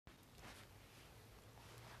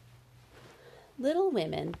Little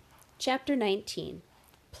Women, Chapter 19,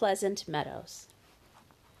 Pleasant Meadows.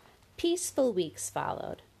 Peaceful weeks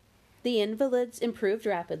followed. The invalids improved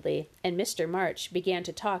rapidly, and Mr. March began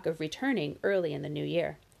to talk of returning early in the new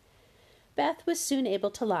year. Beth was soon able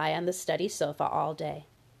to lie on the study sofa all day.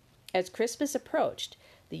 As Christmas approached,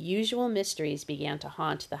 the usual mysteries began to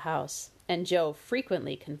haunt the house, and Joe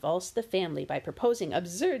frequently convulsed the family by proposing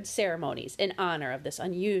absurd ceremonies in honor of this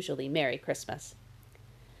unusually merry Christmas.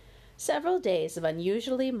 Several days of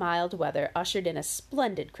unusually mild weather ushered in a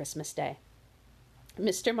splendid Christmas Day.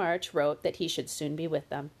 Mr. March wrote that he should soon be with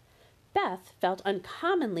them. Beth felt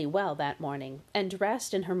uncommonly well that morning, and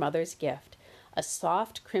dressed in her mother's gift, a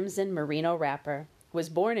soft crimson merino wrapper, was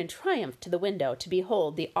borne in triumph to the window to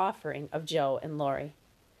behold the offering of Joe and Laurie.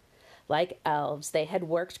 Like elves, they had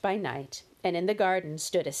worked by night, and in the garden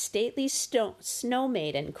stood a stately snow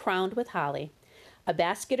maiden crowned with holly, a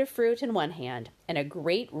basket of fruit in one hand, and a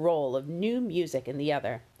great roll of new music in the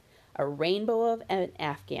other, a rainbow of an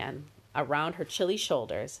afghan around her chilly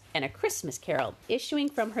shoulders, and a Christmas carol issuing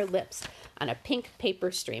from her lips on a pink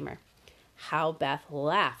paper streamer. How Beth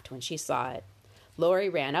laughed when she saw it. Laurie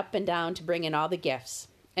ran up and down to bring in all the gifts,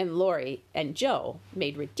 and Laurie and Joe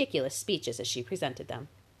made ridiculous speeches as she presented them.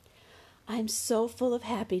 "I'm so full of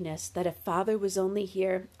happiness that if Father was only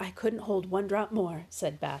here, I couldn't hold one drop more,"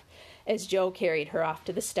 said Beth, as Joe carried her off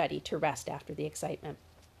to the study to rest after the excitement.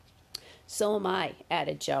 "So am I,"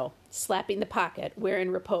 added Joe, slapping the pocket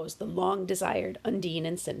wherein reposed the long-desired Undine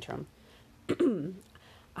and Sintram.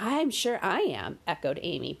 "I'm sure I am," echoed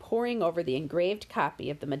Amy, poring over the engraved copy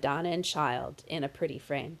of the Madonna and Child in a pretty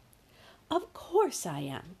frame. "Of course I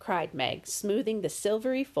am," cried Meg, smoothing the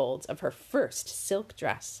silvery folds of her first silk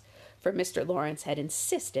dress, for Mr. Lawrence had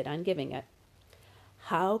insisted on giving it.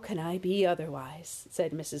 "How can I be otherwise?"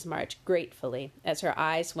 said Mrs. March gratefully, as her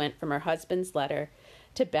eyes went from her husband's letter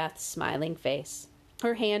to Beth's smiling face.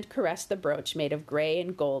 Her hand caressed the brooch made of gray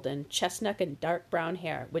and golden, chestnut and dark brown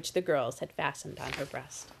hair, which the girls had fastened on her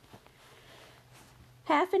breast.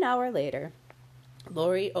 Half an hour later,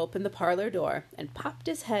 Laurie opened the parlor door and popped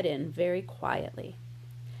his head in very quietly.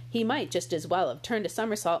 He might just as well have turned a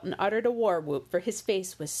somersault and uttered a war whoop, for his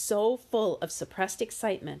face was so full of suppressed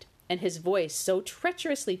excitement, and his voice so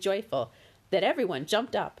treacherously joyful, that everyone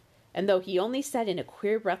jumped up, and though he only said in a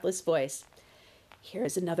queer, breathless voice, "Here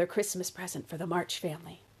is another Christmas present for the March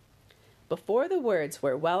family," before the words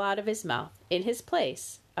were well out of his mouth, in his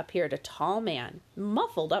place appeared a tall man,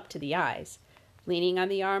 muffled up to the eyes, leaning on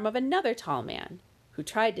the arm of another tall man, who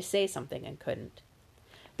tried to say something and couldn't.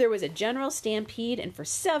 There was a general stampede, and for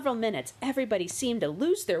several minutes everybody seemed to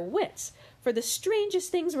lose their wits, for the strangest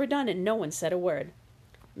things were done and no one said a word.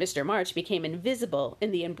 Mr. March became invisible in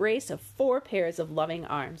the embrace of 4 pairs of loving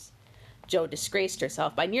arms. Joe disgraced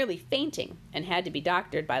herself by nearly fainting, and had to be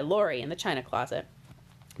doctored by Laurie in the china closet.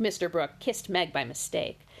 Mr. Brooke kissed Meg by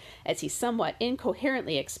mistake, as he somewhat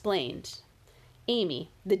incoherently explained. Amy,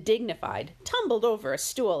 the dignified, tumbled over a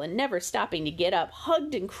stool, and never stopping to get up,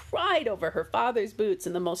 hugged and cried over her father's boots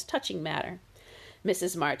in the most touching manner.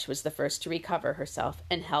 Mrs. March was the first to recover herself,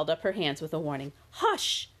 and held up her hands with a warning,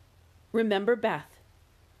 "Hush! Remember Beth."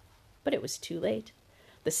 But it was too late.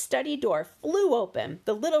 The study door flew open,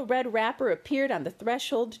 the little red wrapper appeared on the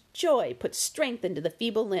threshold, joy put strength into the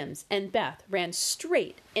feeble limbs, and Beth ran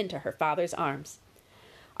straight into her father's arms.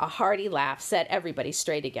 A hearty laugh set everybody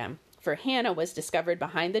straight again, for Hannah was discovered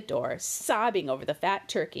behind the door, sobbing over the fat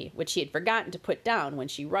turkey, which she had forgotten to put down when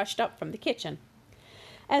she rushed up from the kitchen.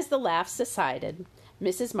 As the laugh subsided,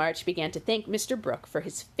 Mrs. March began to thank Mr. Brooke for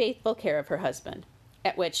his faithful care of her husband,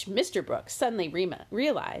 at which Mr. Brooke suddenly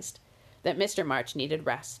realized that Mr. March needed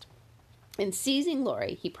rest, and seizing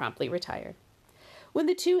Laurie, he promptly retired. When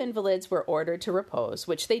the 2 invalids were ordered to repose,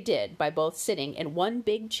 which they did by both sitting in one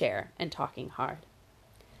big chair and talking hard.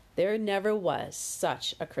 There never was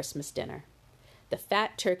such a Christmas dinner. The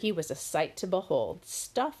fat turkey was a sight to behold,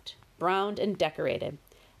 stuffed, browned, and decorated,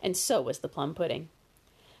 and so was the plum pudding.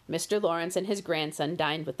 Mr. Lawrence and his grandson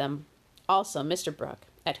dined with them, also Mr. Brooke,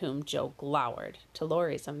 at whom Joe glowered, to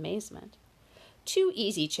Laurie's amazement. 2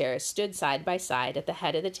 easy chairs stood side by side at the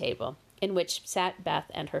head of the table, in which sat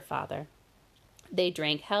Beth and her father. They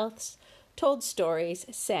drank healths, told stories,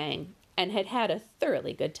 sang, and had had a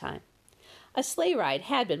thoroughly good time. A sleigh ride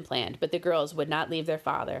had been planned, but the girls would not leave their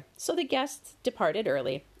father, so the guests departed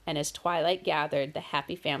early, and as twilight gathered, the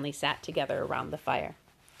happy family sat together around the fire.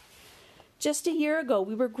 "Just a year ago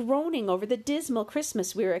we were groaning over the dismal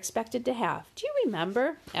Christmas we were expected to have. Do you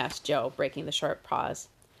remember?" asked Joe, breaking the short pause.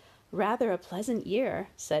 "Rather a pleasant year,"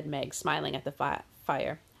 said Meg, smiling at the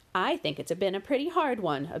fire. "I think it's been a pretty hard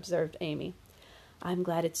one," observed Amy. "I'm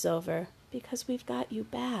glad it's over. Because we've got you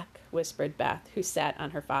back, whispered Beth, who sat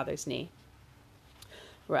on her father's knee.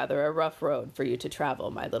 Rather a rough road for you to travel,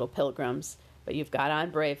 my little pilgrims, but you've got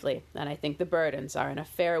on bravely, and I think the burdens are in a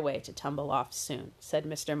fair way to tumble off soon, said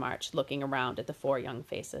Mr. March, looking around at the 4 young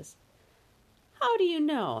faces. How do you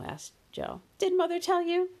know? Asked Joe. Did Mother tell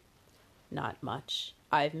you? Not much.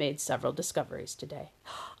 I've made several discoveries today.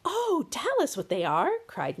 Oh, tell us what they are,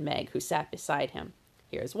 cried Meg, who sat beside him.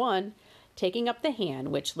 Here's one. Taking up the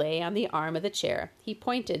hand which lay on the arm of the chair, he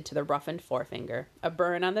pointed to the roughened forefinger, a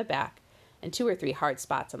burn on the back, and 2 or 3 hard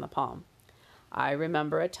spots on the palm. I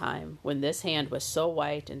remember a time when this hand was so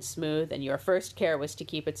white and smooth, and your first care was to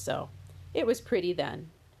keep it so. It was pretty then,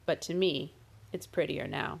 but to me, it's prettier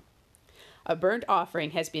now. A burnt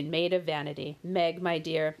offering has been made of vanity. Meg, my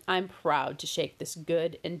dear, I'm proud to shake this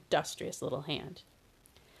good, industrious little hand.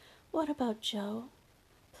 What about Joe?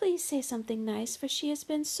 Please say something nice, for she has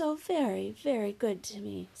been so very, very good to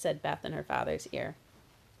me, said Beth in her father's ear.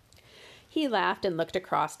 He laughed and looked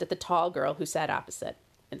across at the tall girl who sat opposite.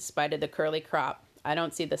 In spite of the curly crop, I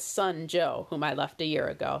don't see the son Joe whom I left a year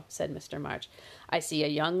ago, said Mr. March. I see a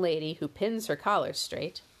young lady who pins her collar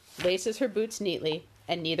straight, laces her boots neatly,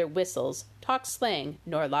 and neither whistles, talks slang,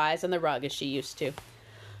 nor lies on the rug as she used to.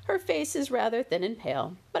 Her face is rather thin and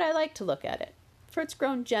pale, but I like to look at it, for it's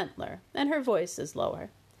grown gentler, and her voice is lower.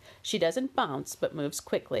 She doesn't bounce, but moves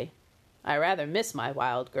quickly. I rather miss my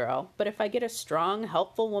wild girl, but if I get a strong,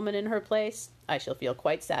 helpful woman in her place, I shall feel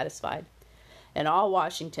quite satisfied. In all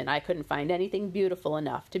Washington, I couldn't find anything beautiful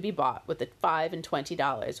enough to be bought with the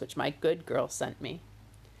 $25 which my good girl sent me.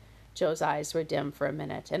 Joe's eyes were dim for a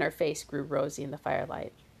minute, and her face grew rosy in the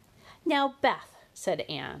firelight. Now, Beth, said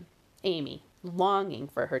Amy, longing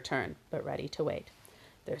for her turn, but ready to wait.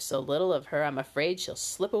 There's so little of her, I'm afraid she'll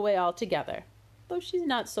slip away altogether. Though she's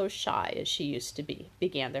not so shy as she used to be,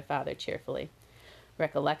 began their father cheerfully.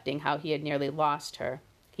 Recollecting how he had nearly lost her,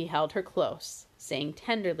 he held her close, saying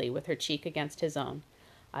tenderly with her cheek against his own,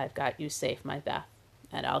 I've got you safe, my Beth,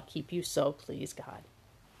 and I'll keep you so, please God.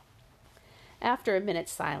 After a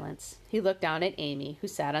minute's silence, he looked down at Amy, who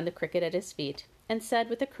sat on the cricket at his feet, and said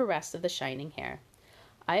with a caress of the shining hair,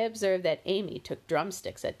 I observed that Amy took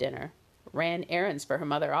drumsticks at dinner, ran errands for her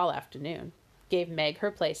mother all afternoon, gave Meg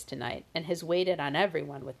her place tonight, and has waited on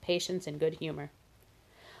everyone with patience and good humor.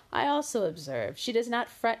 I also observe she does not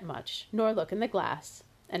fret much, nor look in the glass,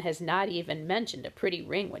 and has not even mentioned a pretty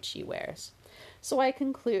ring which she wears. So I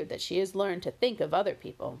conclude that she has learned to think of other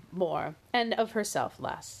people more, and of herself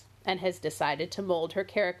less, and has decided to mold her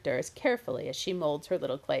character as carefully as she molds her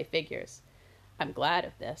little clay figures. I'm glad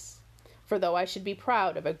of this, for though I should be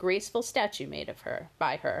proud of a graceful statue made of her,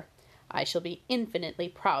 by her, I shall be infinitely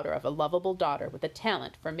prouder of a lovable daughter with a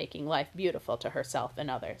talent for making life beautiful to herself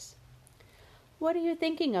and others. What are you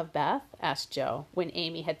thinking of, Beth? Asked Joe, when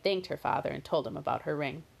Amy had thanked her father and told him about her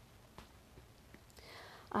ring.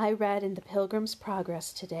 I read in the Pilgrim's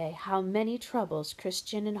Progress today how many troubles,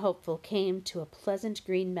 Christian and hopeful, came to a pleasant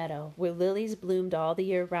green meadow where lilies bloomed all the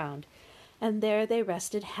year round, and there they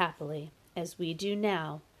rested happily, as we do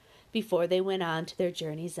now, before they went on to their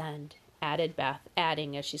journey's end, added Beth,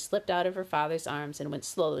 adding as she slipped out of her father's arms and went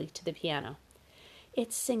slowly to the piano.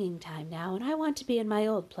 It's singing time now, and I want to be in my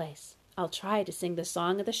old place. I'll try to sing the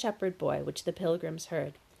song of the shepherd boy which the pilgrims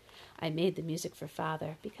heard. I made the music for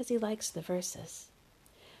father because he likes the verses.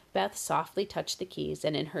 Beth softly touched the keys,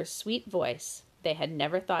 and in her sweet voice, they had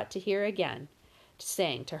never thought to hear again,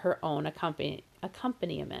 sang to her own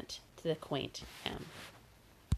accompaniment to the quaint hymn.